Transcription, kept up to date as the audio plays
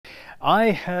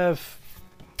I've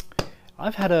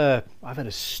had a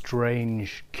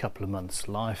strange couple of months.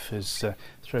 Life has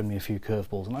thrown me a few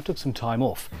curveballs, and I took some time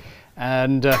off.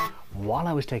 And while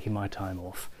I was taking my time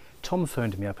off, Tom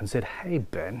phoned me up and said, "Hey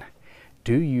Ben,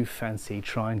 do you fancy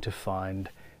trying to find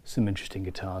some interesting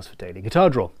guitars for Daily Guitar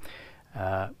Draw?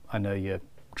 I know you're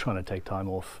trying to take time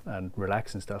off and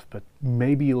relax and stuff, but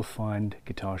maybe you'll find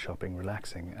guitar shopping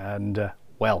relaxing." And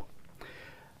well,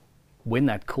 when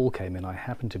that call came in, I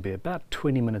happened to be about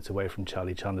 20 minutes away from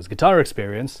Charlie Chandler's Guitar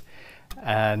Experience,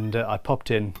 and I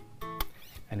popped in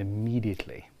and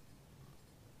immediately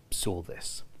saw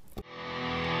this.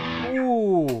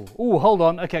 Ooh, hold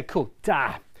on. Okay, cool.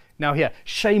 Now here,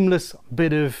 shameless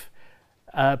bit of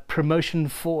promotion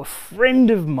for a friend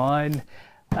of mine,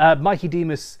 Mikey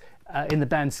Demus, in the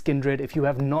band Skindred. If you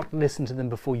have not listened to them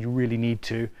before, you really need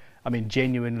to. I mean,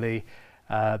 genuinely,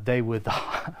 they were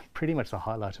pretty much the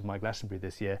highlight of my Glastonbury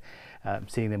this year,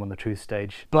 seeing them on the Truth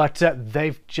stage. But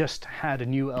they've just had a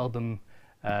new album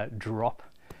drop,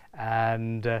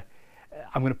 and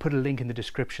I'm going to put a link in the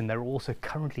description. They're also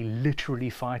currently literally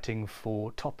fighting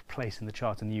for top place in the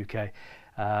charts in the UK.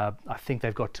 I think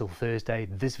they've got till Thursday.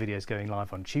 This video is going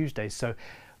live on Tuesday. So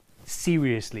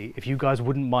seriously, if you guys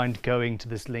wouldn't mind going to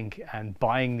this link and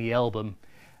buying the album,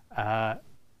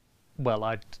 well,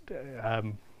 I'd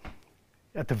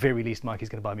at the very least, Mikey's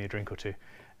going to buy me a drink or two,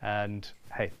 and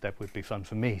hey, that would be fun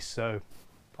for me, so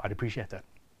I'd appreciate that.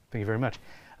 Thank you very much.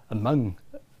 Among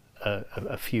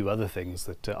a few other things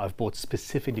that I've bought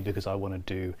specifically because I want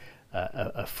to do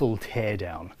a full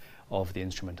teardown of the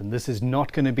instrument, and this is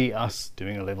not going to be us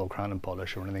doing a level crown and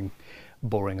polish or anything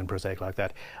boring and prosaic like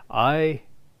that. I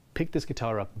picked this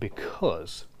guitar up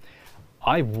because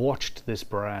I watched this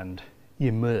brand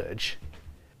emerge.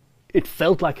 It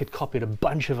felt like it copied a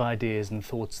bunch of ideas and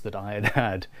thoughts that I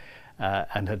had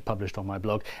and had published on my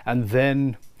blog. And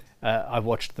then I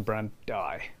watched the brand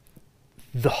die.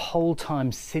 The whole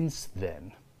time since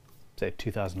then, say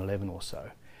 2011 or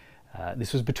so,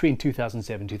 this was between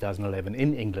 2007 and 2011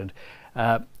 in England,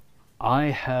 I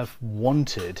have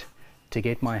wanted to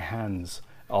get my hands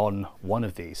on one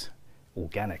of these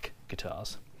organic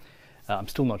guitars. I'm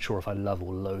still not sure if I love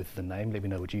or loathe the name. Let me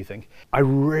know what you think. I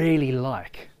really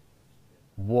like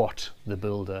what the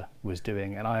builder was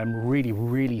doing, and I am really,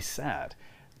 really sad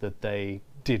that they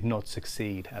did not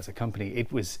succeed as a company.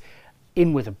 It was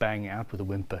in with a bang, out with a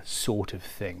whimper sort of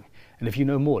thing. And if you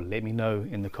know more, let me know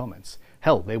in the comments.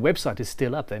 Hell, their website is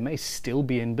still up. They may still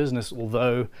be in business,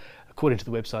 although according to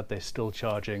the website they're still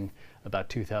charging about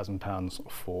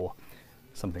 £2,000 for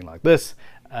something like this,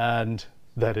 and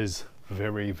that is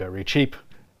very, very cheap.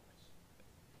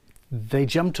 They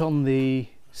jumped on the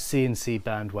CNC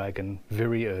bandwagon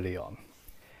very early on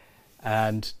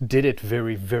and did it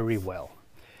very, very well.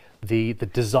 The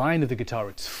design of the guitar,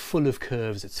 it's full of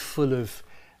curves, it's full of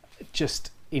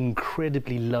just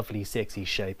incredibly lovely, sexy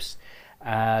shapes,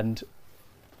 and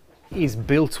is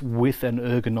built with an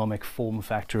ergonomic form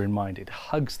factor in mind. It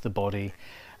hugs the body.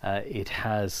 It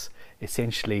has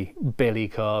essentially belly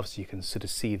calves. You can sort of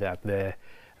see that there.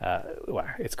 Well,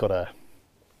 it's got a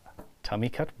tummy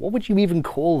cut. What would you even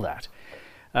call that?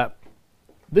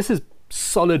 This is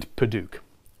solid Padauk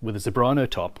with a Zebrano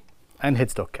top and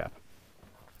headstock cap,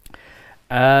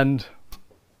 and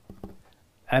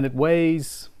it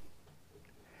weighs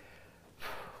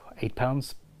 8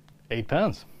 pounds. 8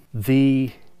 pounds.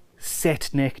 The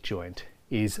set neck joint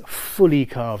is fully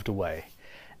carved away,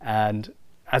 and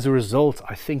as a result,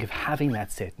 I think, of having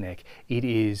that set neck, it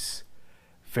is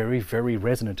very, very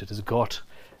resonant. It has got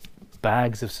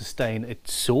bags of sustain. It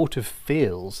sort of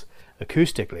feels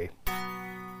acoustically,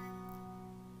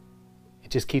 it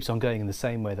just keeps on going in the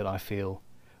same way that I feel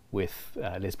with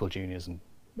Les Paul Juniors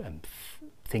and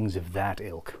things of that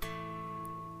ilk,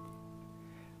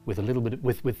 with a little bit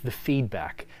with the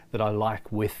feedback that I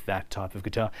like with that type of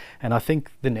guitar. And I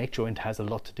think the neck joint has a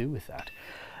lot to do with that.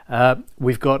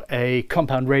 We've got a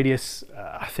compound radius,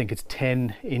 I think it's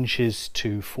 10 inches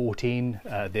to 14,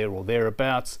 there or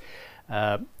thereabouts.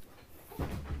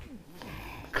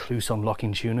 Clouson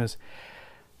locking tuners.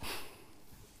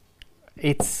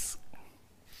 It's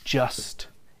just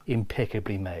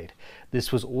impeccably made.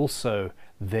 This was also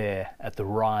there at the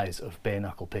rise of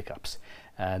Bareknuckle pickups,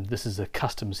 and this is a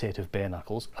custom set of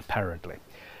Bareknuckles apparently.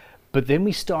 But then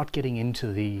we start getting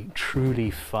into the truly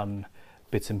fun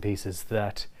bits and pieces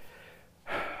that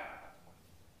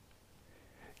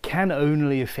can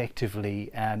only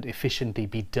effectively and efficiently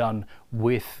be done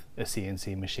with a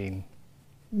CNC machine.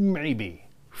 Maybe.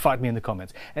 Fight me in the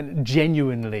comments. And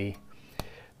genuinely,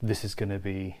 this is going to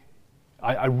be...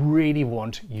 I really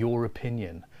want your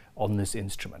opinion on this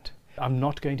instrument. I'm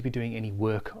not going to be doing any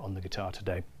work on the guitar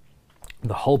today.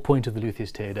 The whole point of the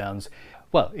Luthier's Teardowns,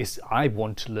 well, is I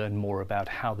want to learn more about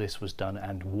how this was done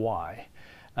and why.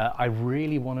 I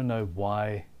really want to know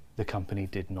why the company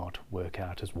did not work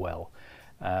out as well,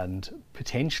 and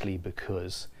potentially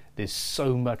because there's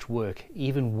so much work,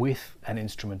 even with an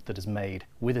instrument that is made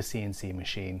with a CNC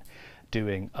machine,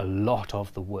 doing a lot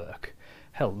of the work.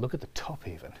 Hell, look at the top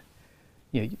even.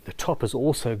 You know, the top has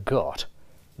also got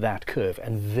that curve,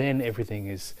 and then everything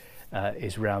is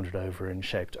rounded over and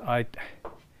shaped.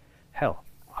 Hell,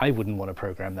 I wouldn't want to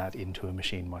program that into a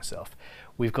machine myself.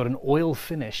 We've got an oil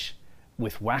finish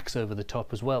with wax over the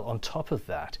top as well. On top of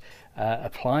that,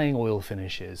 applying oil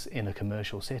finishes in a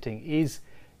commercial setting is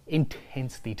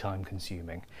intensely time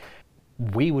consuming.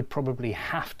 We would probably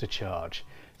have to charge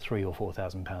 £3,000 or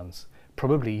 £4,000,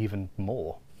 probably even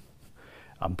more.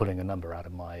 I'm putting a number out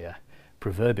of my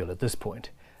proverbial at this point,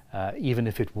 even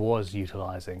if it was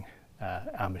utilizing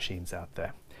our machines out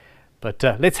there. But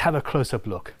let's have a close-up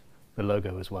look. The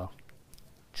logo as well.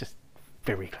 Just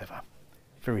very clever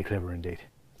indeed.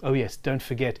 Oh yes, don't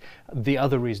forget, the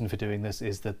other reason for doing this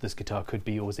is that this guitar could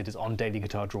be yours. It is on Daily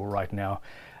Guitar Draw right now.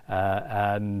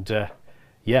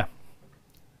 Yeah,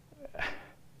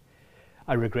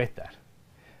 I regret that.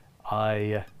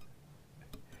 I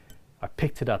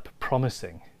picked it up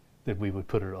promising that we would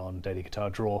put it on Daily Guitar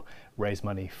Draw, raise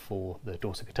money for the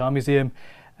Dorset Guitar Museum,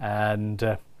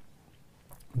 and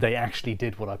they actually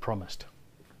did what I promised.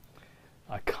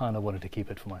 I kind of wanted to keep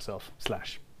it for myself,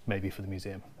 slash maybe for the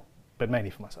museum, but mainly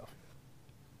for myself.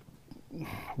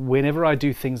 Whenever I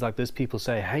do things like this, people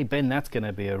say, hey Ben, that's going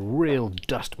to be a real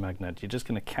dust magnet, you're just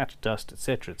going to catch dust,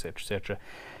 etc, etc, etc,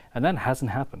 and that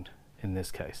hasn't happened in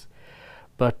this case.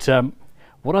 But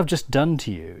what I've just done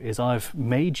to you is I've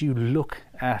made you look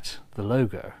at the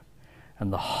logo,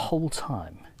 and the whole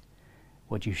time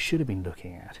what you should have been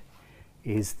looking at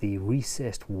is the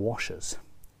recessed washers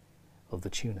of the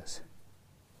tuners.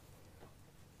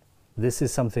 This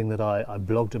is something that I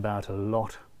blogged about a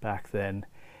lot back then.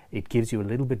 It gives you a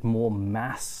little bit more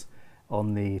mass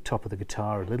on the top of the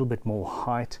guitar, a little bit more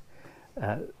height,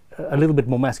 a little bit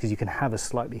more mass because you can have a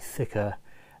slightly thicker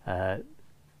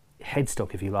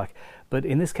headstock if you like. But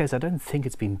in this case I don't think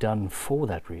it's been done for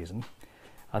that reason.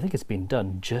 I think it's been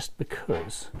done just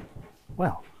because,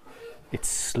 well, it's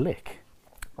slick.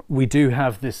 We do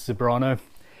have this Zebrano,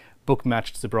 book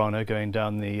matched Zebrano going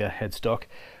down the headstock,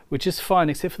 which is fine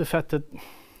except for the fact that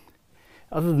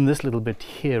other than this little bit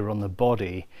here on the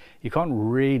body, you can't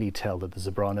really tell that the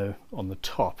Zebrano on the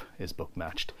top is book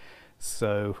matched.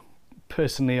 So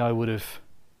personally I would have,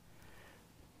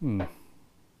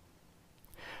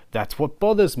 that's what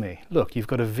bothers me. Look, you've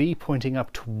got a V pointing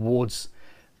up towards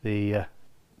the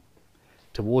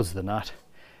nut,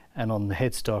 and on the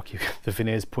headstock the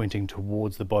veneer's pointing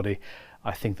towards the body.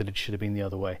 I think that it should have been the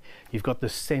other way. You've got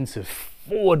this sense of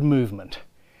forward movement,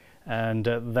 and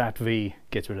that V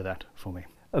gets rid of that for me.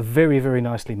 A very, very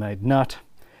nicely made nut,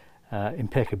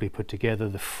 impeccably put together.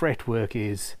 The fretwork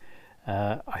is,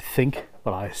 I think,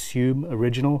 well, I assume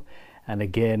original, and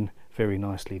again, very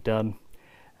nicely done.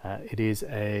 It is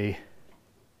a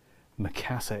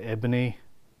Macassar ebony,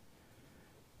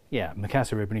 yeah,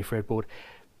 Macassar ebony fretboard.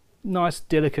 Nice,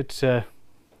 delicate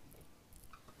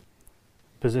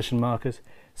position markers,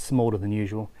 smaller than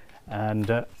usual, and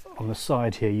on the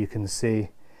side here you can see,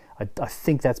 I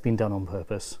think that's been done on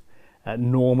purpose.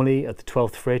 Normally at the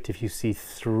 12th fret, if you see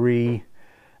three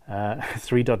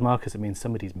dot markers, it means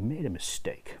somebody's made a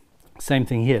mistake. Same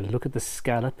thing here, look at the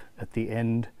scallop at the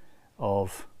end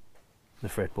of the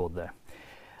fretboard there.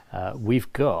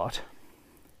 We've got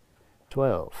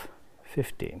 12,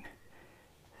 15,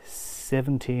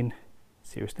 17,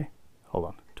 seriously? Hold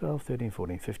on, 12, 13,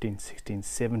 14, 15, 16,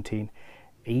 17,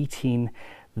 18.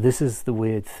 This is the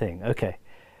weird thing. Okay,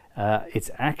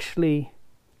 it's actually,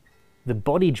 the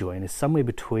body joint is somewhere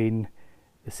between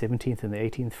the 17th and the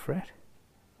 18th fret.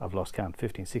 I've lost count,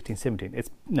 15, 16, 17. It's,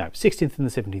 no, 16th and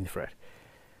the 17th fret.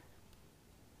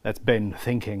 That's Ben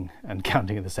thinking and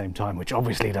counting at the same time, which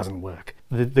obviously doesn't work.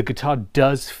 The guitar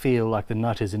does feel like the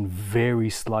nut is in very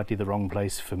slightly the wrong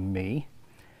place for me.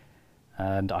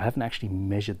 And I haven't actually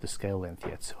measured the scale length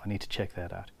yet, so I need to check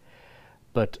that out.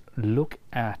 But look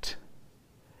at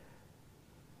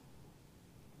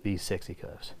these sexy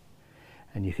curves.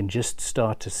 And you can just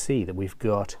start to see that we've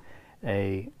got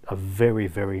a very,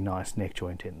 very nice neck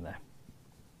joint in there.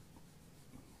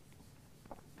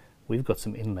 We've got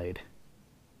some inlaid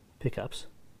pickups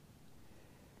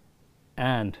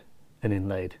and an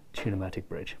inlaid tunematic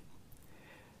bridge.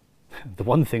 The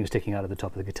one thing sticking out of the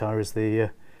top of the guitar is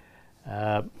the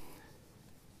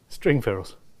string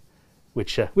ferrules.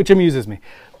 which amuses me.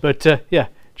 But yeah,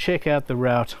 check out the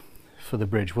route for the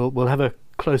bridge. We'll have a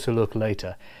closer look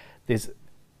later. It's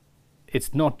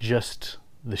not just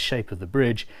the shape of the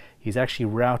bridge. He's actually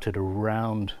routed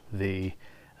around the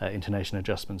intonation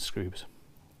adjustment screws,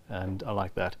 and I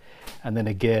like that. And then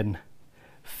again,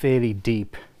 fairly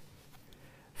deep,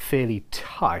 fairly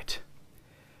tight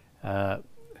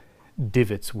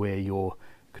divots where your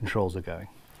controls are going.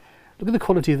 Look at the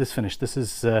quality of this finish. This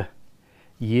is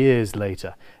years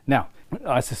later. Now,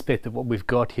 I suspect that what we've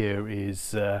got here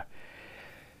is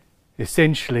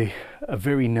essentially a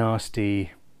very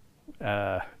nasty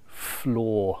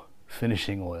floor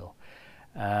finishing oil,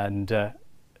 and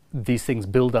these things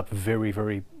build up very,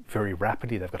 very, very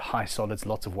rapidly. They've got high solids,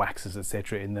 lots of waxes,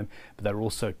 etc. in them, but they're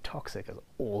also toxic as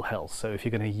all hell. So if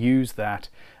you're going to use that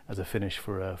as a finish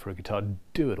for a guitar,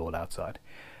 do it all outside.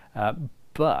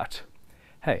 But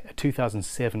hey, a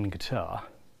 2007 guitar,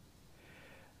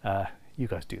 you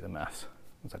guys do the maths.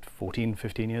 Was that 14,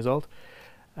 15 years old?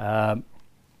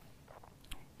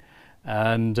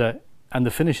 And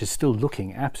the finish is still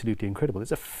looking absolutely incredible.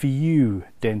 There's a few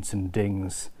dents and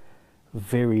dings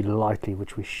very lightly,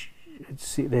 which we should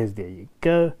see. There you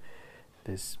go.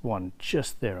 There's one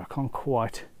just there. I can't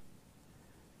quite.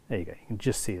 There you go. You can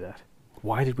just see that.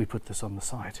 Why did we put this on the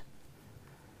site?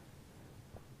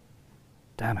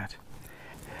 Damn it.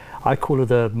 I call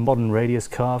it a modern radius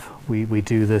carve. We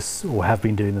do this, or have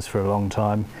been doing this for a long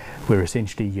time, where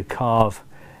essentially you carve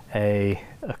a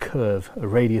curve, a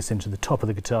radius into the top of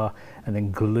the guitar, and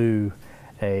then glue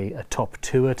a top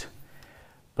to it.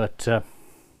 But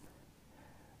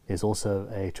there's also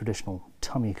a traditional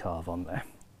tummy carve on there.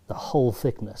 The whole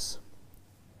thickness,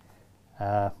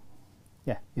 yeah,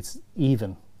 it's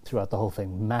even throughout the whole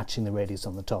thing, matching the radius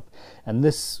on the top. And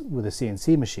this, with a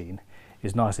CNC machine,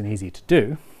 is nice and easy to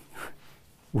do,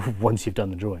 once you've done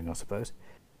the drawing, I suppose.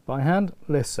 By hand,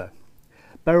 less so.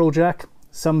 Barrel jack,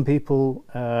 some people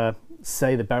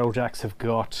say the barrel jacks have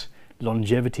got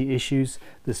longevity issues.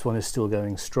 This one is still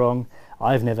going strong.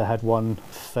 I've never had one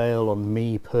fail on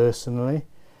me personally,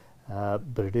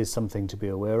 but it is something to be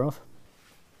aware of.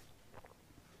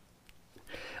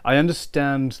 I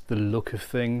understand the look of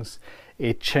things.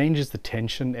 It changes the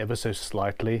tension ever so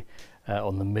slightly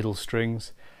on the middle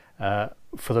strings.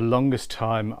 For the longest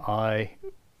time, I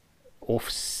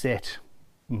offset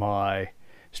my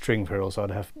string ferrules. So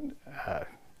I'd have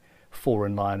 4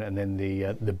 in line, and then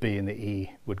the B and the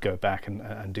E would go back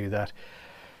and do that.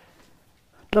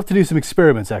 I'd love to do some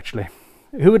experiments, actually.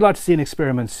 Who would like to see an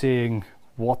experiment seeing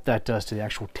what that does to the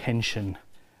actual tension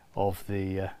of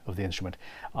the instrument?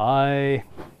 I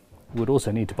would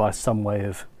also need to buy some way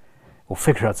of, or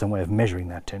figure out some way of measuring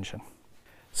that tension.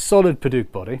 Solid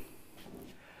Padauk body,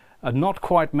 a not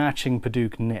quite matching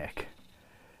Padauk neck,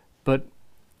 but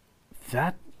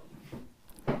that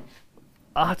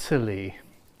utterly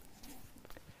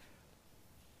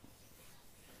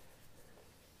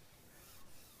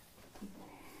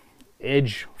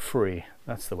edge free,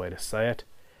 that's the way to say it.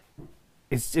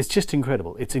 It's just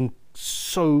incredible. It's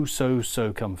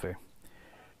so comfy.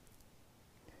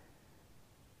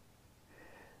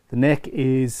 The neck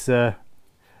is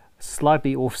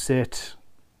slightly offset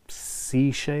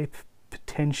C shape,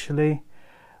 potentially.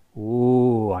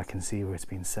 Ooh, I can see where it's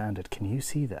been sanded. Can you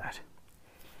see that?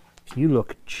 If you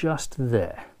look just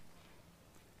there,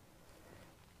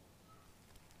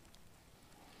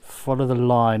 follow the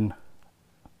line,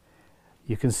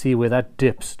 you can see where that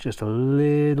dips just a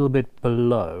little bit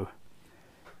below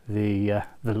the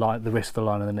rest of the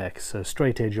line of the neck. So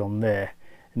straight edge on there,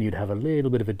 and you'd have a little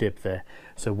bit of a dip there.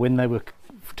 So when they were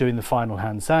doing the final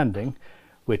hand sanding,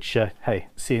 which hey,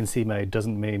 CNC made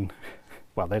doesn't mean,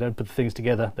 well, they don't put the things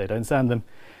together, they don't sand them,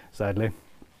 sadly.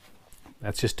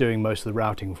 That's just doing most of the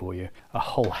routing for you. A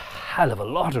whole hell of a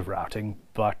lot of routing,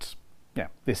 but yeah,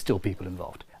 there's still people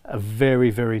involved. A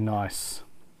very nice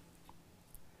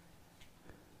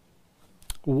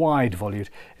wide volute.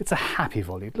 It's a happy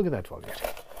volute. Look at that volute.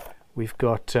 We've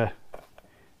got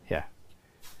yeah,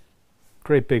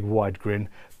 great big wide grin.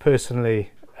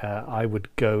 Personally, I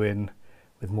would go in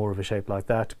with more of a shape like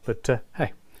that, but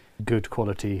hey, good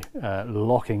quality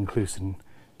locking Kluson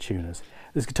tuners.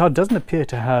 This guitar doesn't appear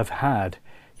to have had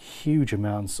huge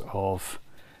amounts of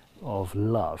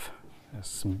love. There's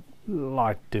some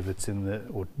light divots in the,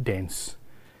 or dents.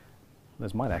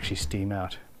 Those might actually steam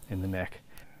out in the neck.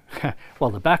 Well,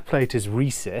 the back plate is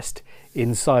recessed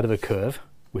inside of a curve,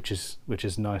 which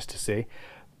is nice to see,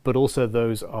 but also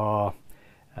those are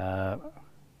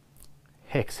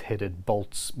hex-headed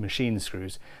bolts, machine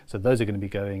screws, so those are going to be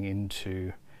going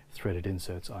into threaded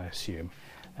inserts, I assume.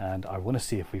 And I want to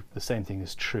see if the same thing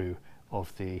is true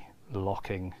of the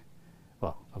locking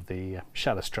well, of the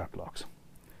shallow strap locks.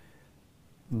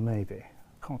 Maybe.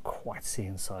 Can't quite see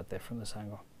inside there from this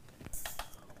angle.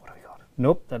 What have we got?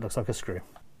 Nope, that looks like a screw.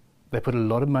 They put a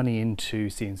lot of money into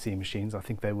CNC machines. I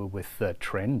think they were with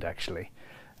Trend, actually,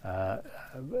 a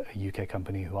UK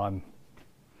company who I'm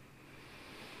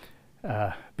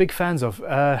big fans of.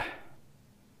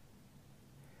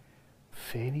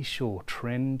 Fairly sure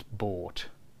Trend bought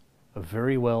a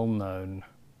very well-known,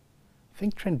 I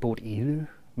think Trend bought Ilu,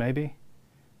 maybe?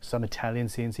 Some Italian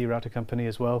CNC router company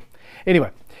as well.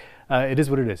 Anyway, it is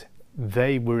what it is.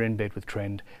 They were in bed with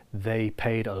Trend. They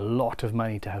paid a lot of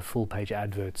money to have full-page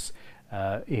adverts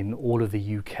in all of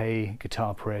the UK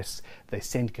guitar press. They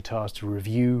sent guitars to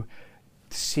review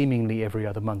seemingly every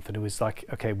other month, and it was like,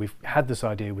 okay, we've had this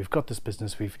idea, we've got this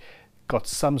business, we've got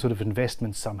some sort of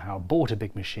investment somehow, bought a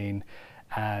big machine,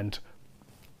 and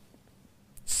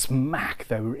smack,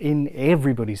 they were in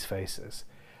everybody's faces,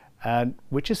 and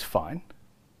which is fine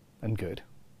and good.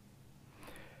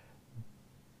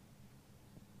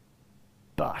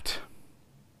 But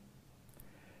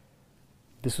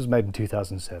this was made in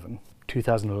 2007.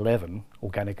 2011,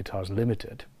 Organic Guitars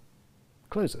Limited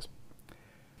closes.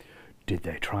 Did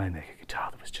they try and make a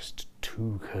guitar that was just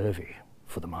too curvy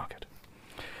for the market?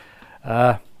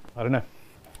 I don't know.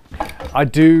 I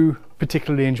do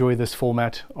particularly enjoy this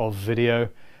format of video.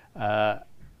 Well,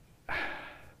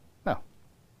 I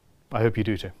hope you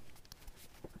do too.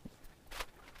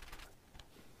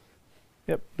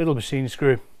 Yep, little machine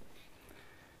screw.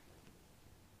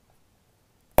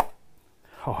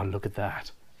 Oh, look at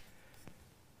that.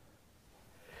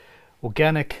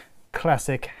 Organic,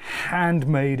 classic,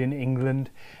 handmade in England.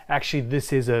 Actually,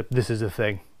 this is a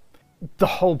thing. The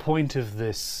whole point of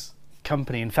this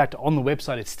company, in fact, on the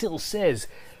website, it still says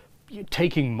you're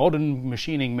taking modern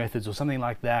machining methods or something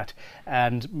like that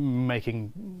and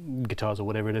making guitars or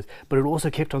whatever it is. But it also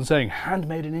kept on saying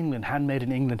handmade in England, handmade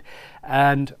in England.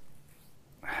 And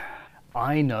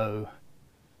I know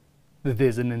that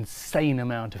there's an insane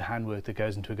amount of handwork that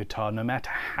goes into a guitar, no matter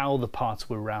how the parts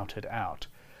were routed out.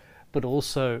 But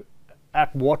also,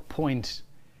 at what point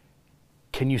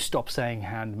can you stop saying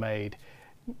handmade?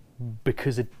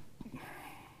 Because it,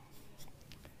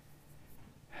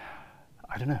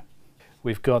 I don't know.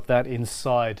 We've got that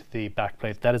inside the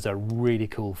backplate. That is a really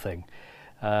cool thing.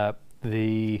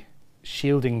 The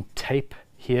shielding tape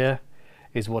here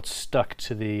is what's stuck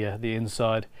to the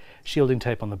inside. Shielding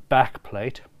tape on the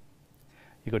backplate.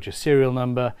 You've got your serial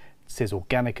number. It says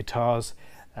Organic Guitars.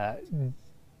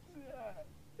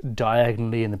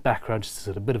 Diagonally in the background, just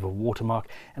a bit of a watermark,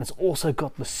 and it's also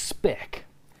got the spec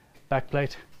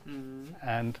backplate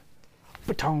and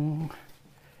batong,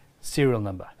 serial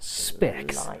number,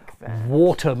 specs, like that.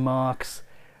 Watermarks,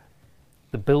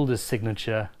 the builder's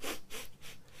signature.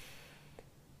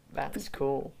 That's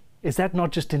cool. Is that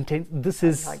not just intense? This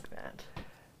is I like that.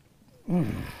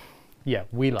 Yeah,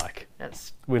 we like.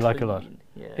 That's we clean. like a lot.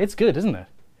 Yeah. It's good, isn't it?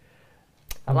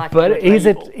 I like But the is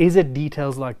label. it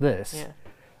details like this? Yeah.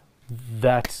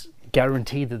 That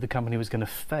guaranteed that the company was going to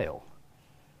fail?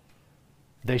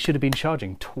 They should have been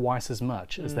charging twice as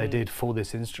much as they did for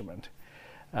this instrument,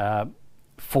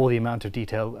 for the amount of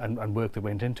detail and work that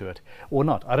went into it, or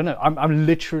not. I don't know. I'm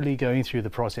literally going through the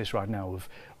process right now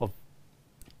of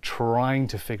trying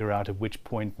to figure out at which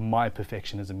point my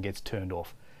perfectionism gets turned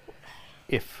off,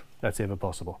 if that's ever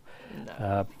possible.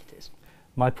 No, it is.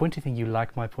 My pointy thing, you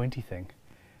like my pointy thing.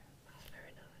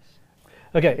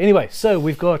 Okay, anyway, so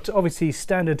we've got obviously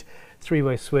standard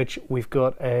three-way switch. We've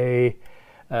got a,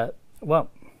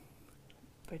 well,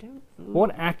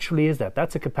 what actually is that?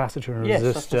 That's a capacitor and Yes,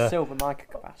 resistor. that's a silver mica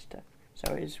capacitor,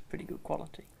 so it is pretty good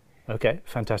quality. Okay,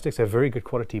 fantastic. So very good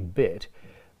quality bit.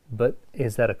 But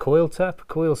is that a coil tap,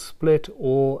 coil split,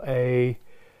 or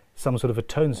some sort of a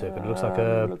tone circuit? It looks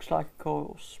like a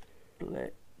coil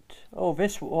split. Oh,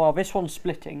 this one's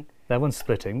splitting. That one's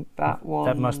splitting. That one.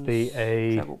 That must be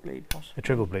a treble bleed, possibly. A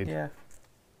treble bleed. Yeah.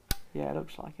 Yeah, it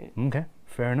looks like it. Okay,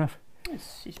 fair enough.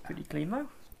 It's pretty clean though.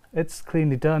 It's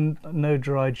cleanly done. No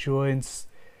dry joints.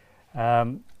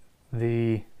 He's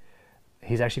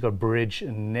actually got bridge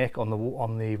and neck on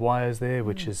the wires there,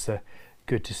 which is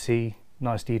good to see.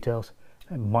 Nice details.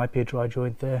 There might be a dry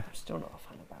joint there. I'm still not a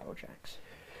fan of barrel jacks.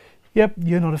 Yep,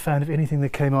 you're not a fan of anything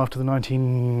that came after the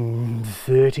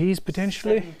 1930s,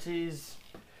 potentially? 70s.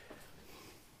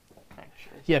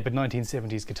 Actually. Yeah, but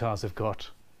 1970s guitars have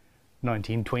got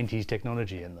 1920s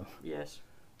technology in them. Yes.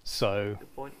 So,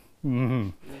 Good point.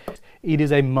 It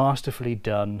is a masterfully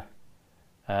done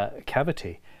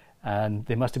cavity, and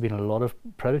there must have been a lot of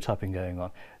prototyping going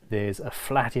on. There's a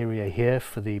flat area here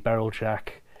for the barrel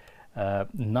jack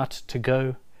nut to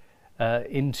go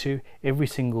into. Every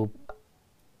single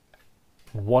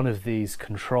one of these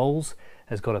controls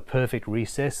has got a perfect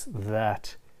recess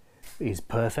that is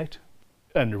perfect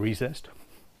and recessed.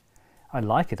 I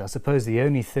like it. I suppose the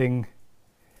only thing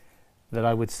that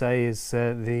I would say is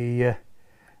the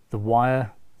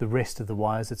wire, the rest of the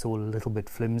wires, it's all a little bit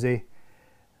flimsy.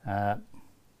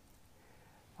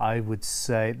 I would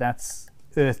say that's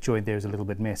earth joint there is a little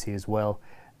bit messy as well,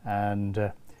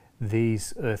 and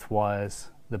these earth wires,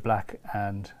 the black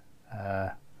and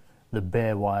the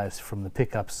bare wires from the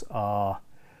pickups, are,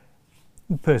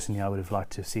 personally I would have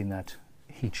liked to have seen that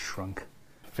heat shrunk.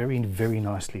 Very, very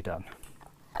nicely done.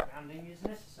 Rounding is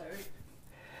necessary.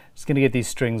 Just going to get these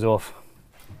strings off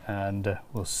and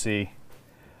we'll see.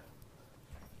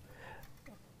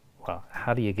 Well,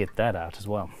 how do you get that out as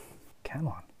well?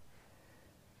 Come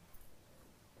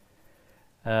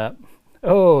on.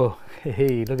 Oh,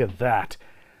 hey, look at that.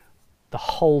 The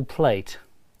whole plate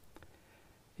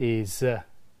is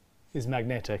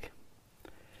magnetic.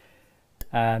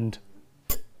 And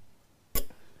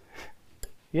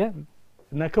yeah,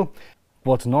 isn't that cool?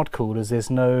 What's not cool is there's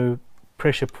no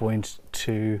pressure point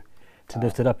to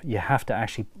lift it up. You have to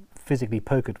actually physically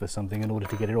poke it with something in order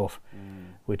to get it off,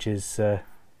 which is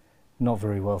not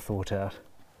very well thought out.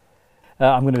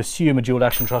 I'm going to assume a dual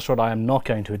action truss rod. I am not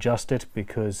going to adjust it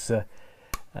because,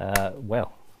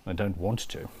 well, I don't want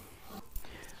to.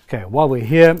 Okay, while we're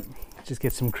here, just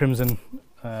get some crimson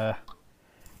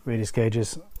radius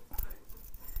gauges,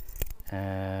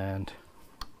 and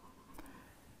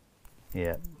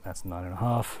yeah, that's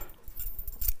 9.5.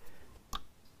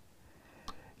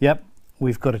 Yep,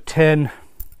 we've got a 10,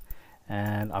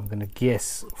 and I'm going to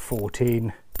guess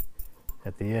 14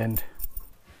 at the end.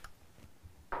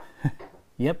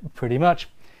 Yep, pretty much.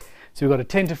 So we've got a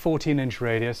 10 to 14 inch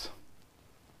radius,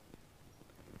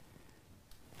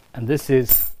 and this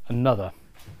is another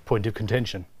point of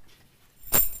contention.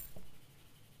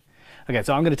 Okay,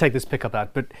 so I'm going to take this pickup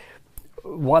out, but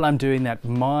while I'm doing that,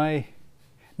 my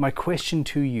question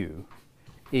to you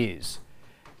is,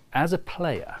 as a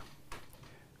player,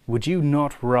 would you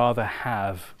not rather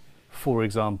have, for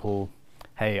example,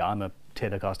 hey, I'm a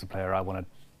Telecaster player, I want a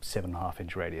 7.5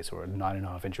 inch radius or a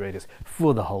 9.5 inch radius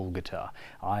for the whole guitar.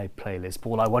 I play Les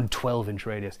Paul, I want 12 inch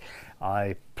radius.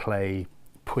 I play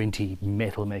pointy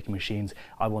metal making machines,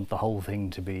 I want the whole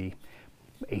thing to be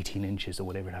 18 inches or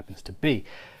whatever it happens to be.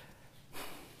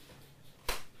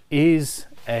 Is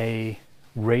a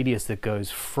radius that goes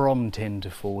from 10 to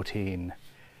 14,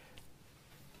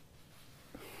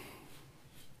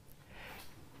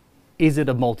 is it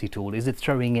a multi-tool? Is it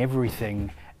throwing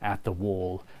everything at the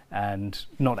wall and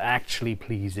not actually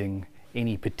pleasing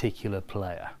any particular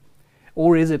player?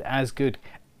 Or is it as good?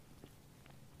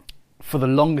 For the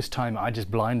longest time, I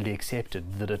just blindly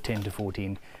accepted that a 10 to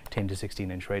 14, 10 to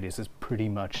 16 inch radius is pretty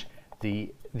much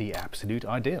the absolute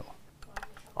ideal.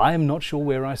 I am not sure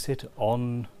where I sit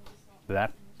on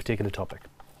that particular topic,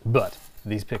 but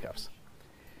these pickups,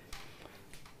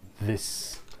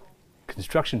 this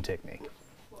construction technique,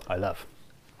 I love.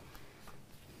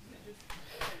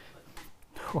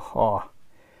 Oh.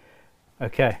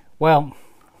 Okay, well,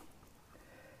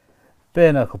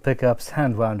 Bareknuckle pickups,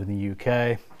 hand wound in the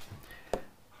UK.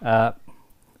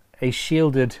 A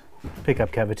shielded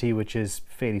pickup cavity, which is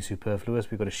fairly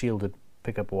superfluous. We've got a shielded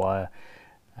pickup wire,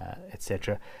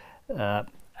 etc.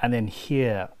 And then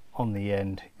here on the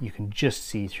end, you can just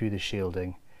see through the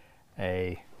shielding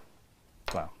a,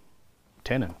 well,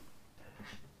 tenon.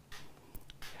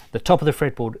 The top of the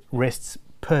fretboard rests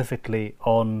perfectly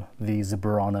on the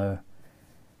Zebrano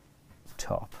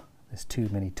top. There's too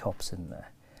many tops in there,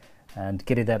 and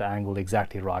getting that angle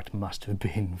exactly right must have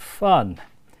been fun.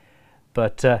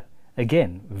 But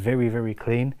again, very, very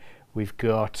clean. We've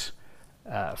got,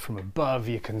 from above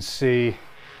you can see,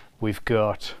 we've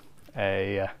got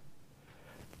a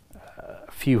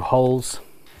few holes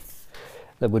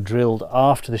that were drilled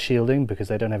after the shielding because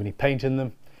they don't have any paint in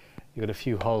them. You've got a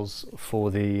few holes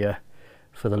for the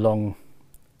long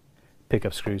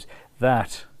pickup screws.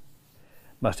 That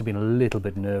must have been a little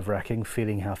bit nerve-wracking,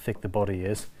 feeling how thick the body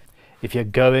is. If you're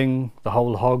going the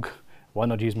whole hog, why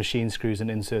not use machine screws and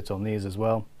inserts on these as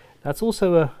well? That's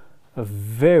also a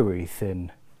very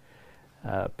thin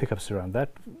pickup surround.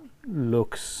 That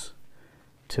looks,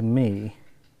 to me,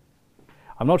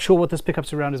 I'm not sure what this pickup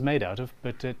surround is made out of,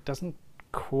 but it doesn't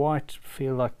quite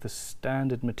feel like the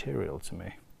standard material to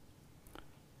me.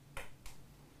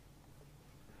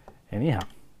 Anyhow,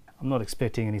 I'm not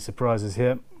expecting any surprises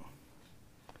here.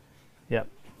 Yep,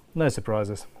 no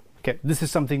surprises. Okay, this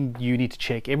is something you need to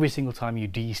check every single time you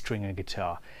de-string a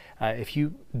guitar. If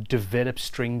you develop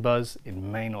string buzz, it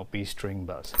may not be string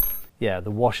buzz. Yeah,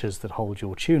 the washers that hold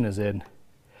your tuners in,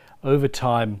 over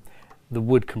time, the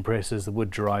wood compresses, the wood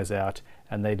dries out,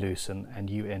 and they loosen, and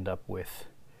you end up with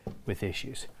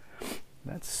issues.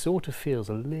 That sort of feels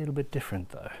a little bit different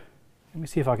though. Let me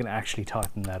see if I can actually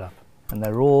tighten that up. And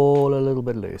they're all a little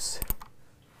bit loose.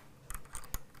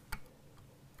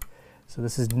 So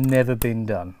this has never been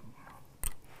done.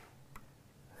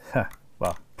 Huh.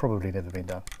 Well, probably never been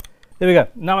done. There we go.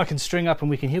 Now I can string up and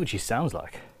we can hear what she sounds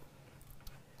like.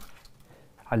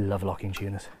 I love locking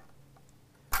tuners.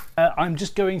 I'm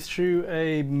just going through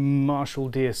a Marshall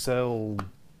DSL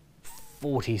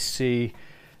 40C.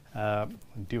 I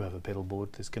do have a pedal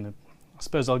board that's going to... I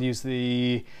suppose I'll use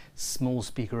the small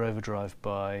speaker overdrive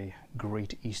by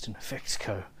Great Eastern Effects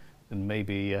Co. And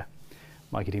maybe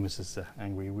Mikey Demus'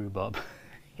 Angry Rhubarb.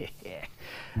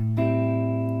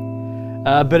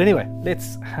 But anyway,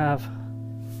 let's have...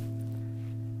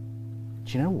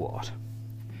 Do you know what?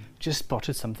 Just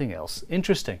spotted something else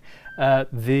interesting.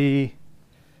 The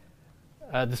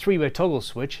three-way toggle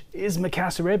switch is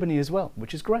Macassar ebony as well,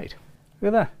 which is great.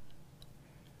 Look at that.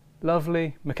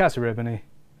 Lovely Macassar ebony.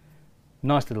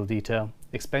 Nice little detail.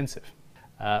 Expensive.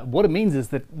 What it means is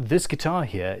that this guitar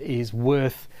here is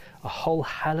worth a whole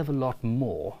hell of a lot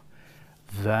more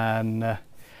than,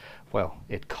 well,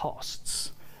 it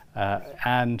costs.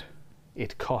 And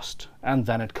it cost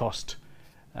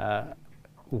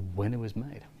when it was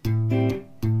made.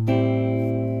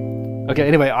 Okay,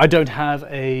 anyway, I don't have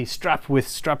a strap with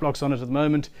strap locks on it at the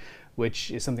moment, which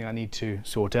is something I need to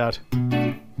sort out.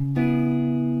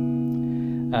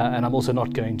 And I'm also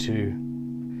not going to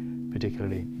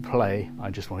particularly play, I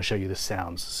just want to show you the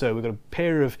sounds. So we've got a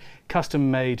pair of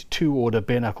custom-made two-order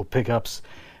Bareknuckle pickups.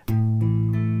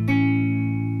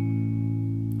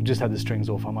 Just had the strings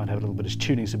off, I might have a little bit of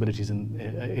tuning stabilities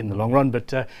in the long run,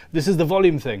 but this is the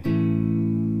volume thing.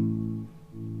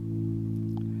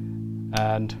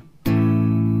 And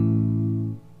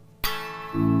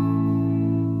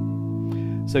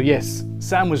so yes,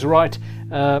 Sam was right.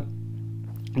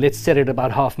 Let's set it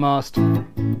about half mast.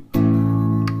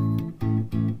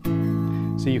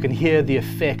 So you can hear the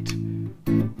effect.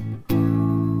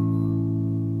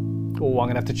 Oh, I'm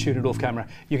gonna have to tune it off camera.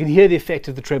 You can hear the effect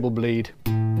of the treble bleed.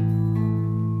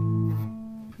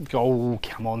 Oh,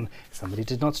 come on. Somebody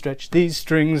did not stretch these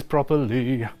strings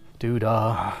properly.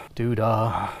 Doo-dah,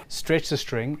 doo-dah. Stretch the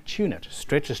string, tune it.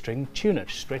 Stretch the string, tune it.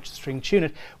 Stretch the string, tune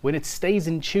it. When it stays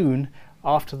in tune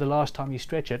after the last time you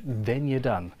stretch it, then you're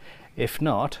done. If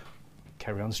not,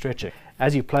 carry on stretching.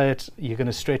 As you play it, you're going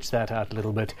to stretch that out a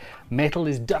little bit. Metal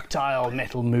is ductile,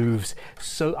 metal moves.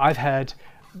 So I've had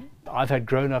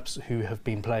grown-ups who have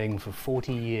been playing for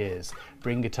 40 years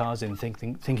bring guitars in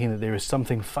thinking that there is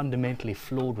something fundamentally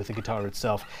flawed with the guitar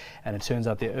itself, and it turns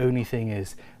out the only thing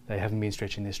is they haven't been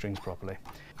stretching their strings properly.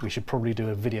 We should probably do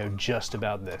a video just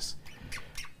about this.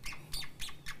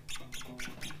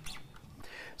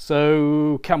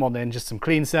 So come on then, just some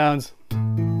clean sounds.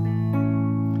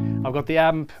 I've got the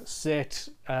amp set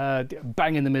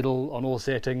bang in the middle on all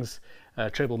settings,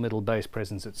 treble, middle, bass,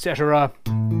 presence, etc.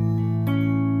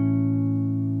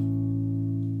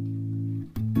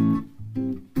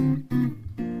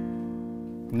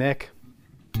 Neck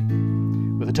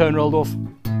with the tone rolled off.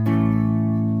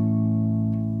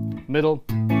 Middle.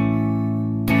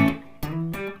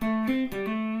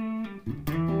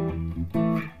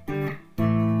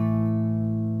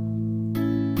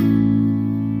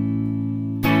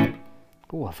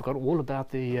 Oh, I forgot all about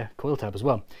the coil tab as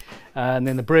well. And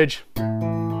then the bridge.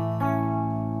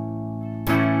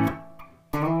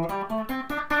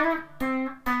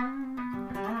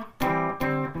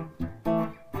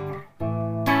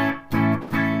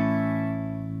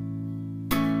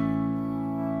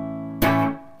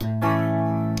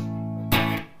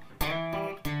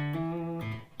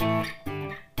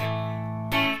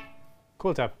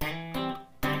 Coil tab. I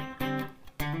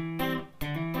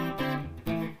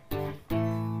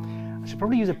should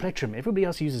probably use a plectrum. Everybody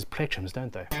else uses plectrums,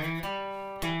 don't they?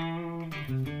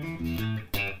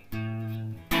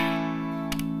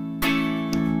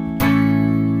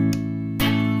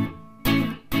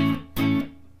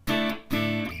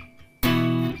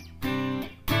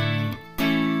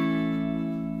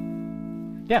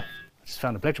 Yeah, I just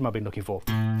found a plectrum I've been looking for.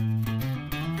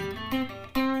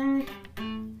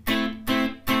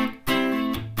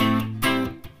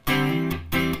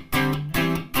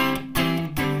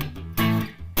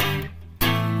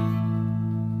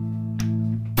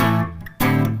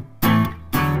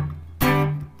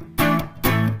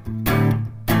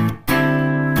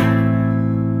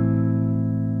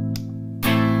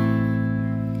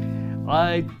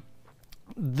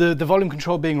 The volume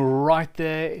control being right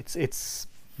there, it's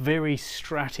very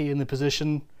stratty in the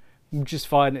position, just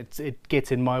fine. It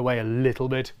gets in my way a little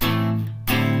bit.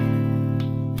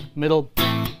 middle.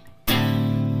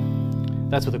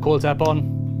 That's with the coil tap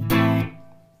on.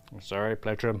 Sorry,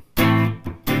 plectrum.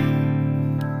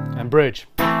 And bridge.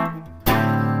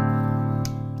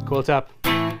 Coil tap.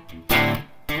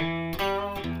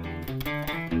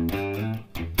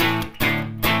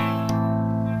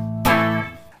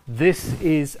 This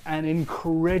is an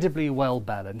incredibly well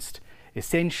balanced,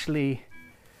 essentially,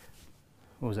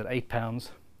 what was it, 8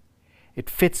 pounds. It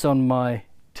fits on my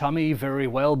tummy very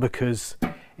well because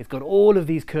it's got all of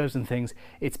these curves and things.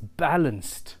 It's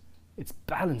balanced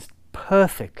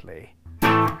perfectly.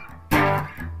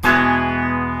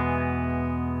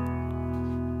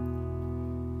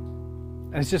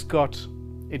 And it's just got,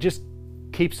 it just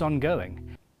keeps on going.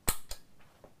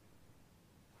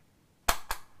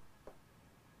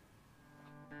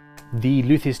 The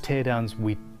Luthier's Teardowns,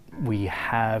 we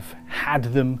have had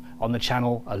them on the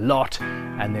channel a lot,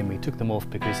 and then we took them off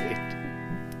because it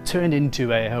turned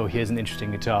into a, oh, here's an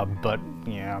interesting guitar, but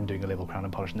yeah, I'm doing a level crown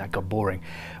and polish, and that got boring.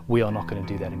 We are not going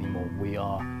to do that anymore. We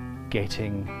are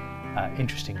getting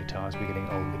interesting guitars, we're getting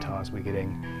old guitars, we're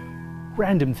getting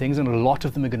random things, and a lot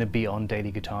of them are going to be on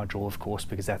Daily Guitar Draw, of course,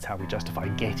 because that's how we justify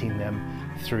getting them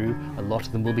through. A lot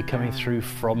of them will be coming through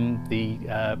from the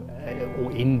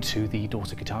or into the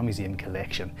Dorset Guitar Museum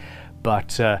collection, but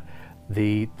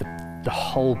the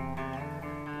whole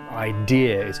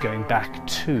idea is going back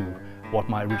to what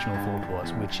my original thought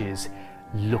was, which is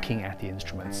looking at the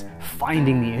instruments,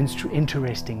 finding the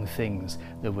interesting things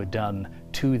that were done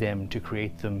to them to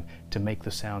create them, to make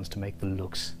the sounds, to make the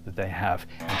looks that they have,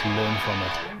 and to learn from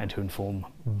it and to inform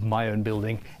my own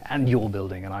building and your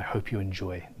building. And I hope you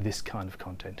enjoy this kind of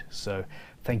content. So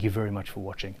thank you very much for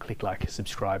watching. Click like,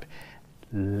 subscribe,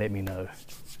 let me know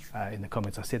in the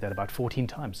comments. I said that about 14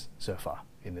 times so far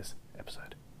in this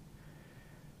episode.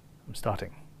 I'm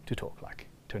starting to talk like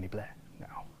Tony Blair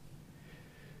now.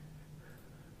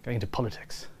 Going into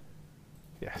politics.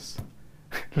 Yes.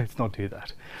 Let's not do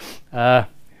that.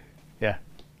 Yeah.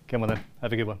 Come on then.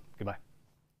 Have a good one. Goodbye.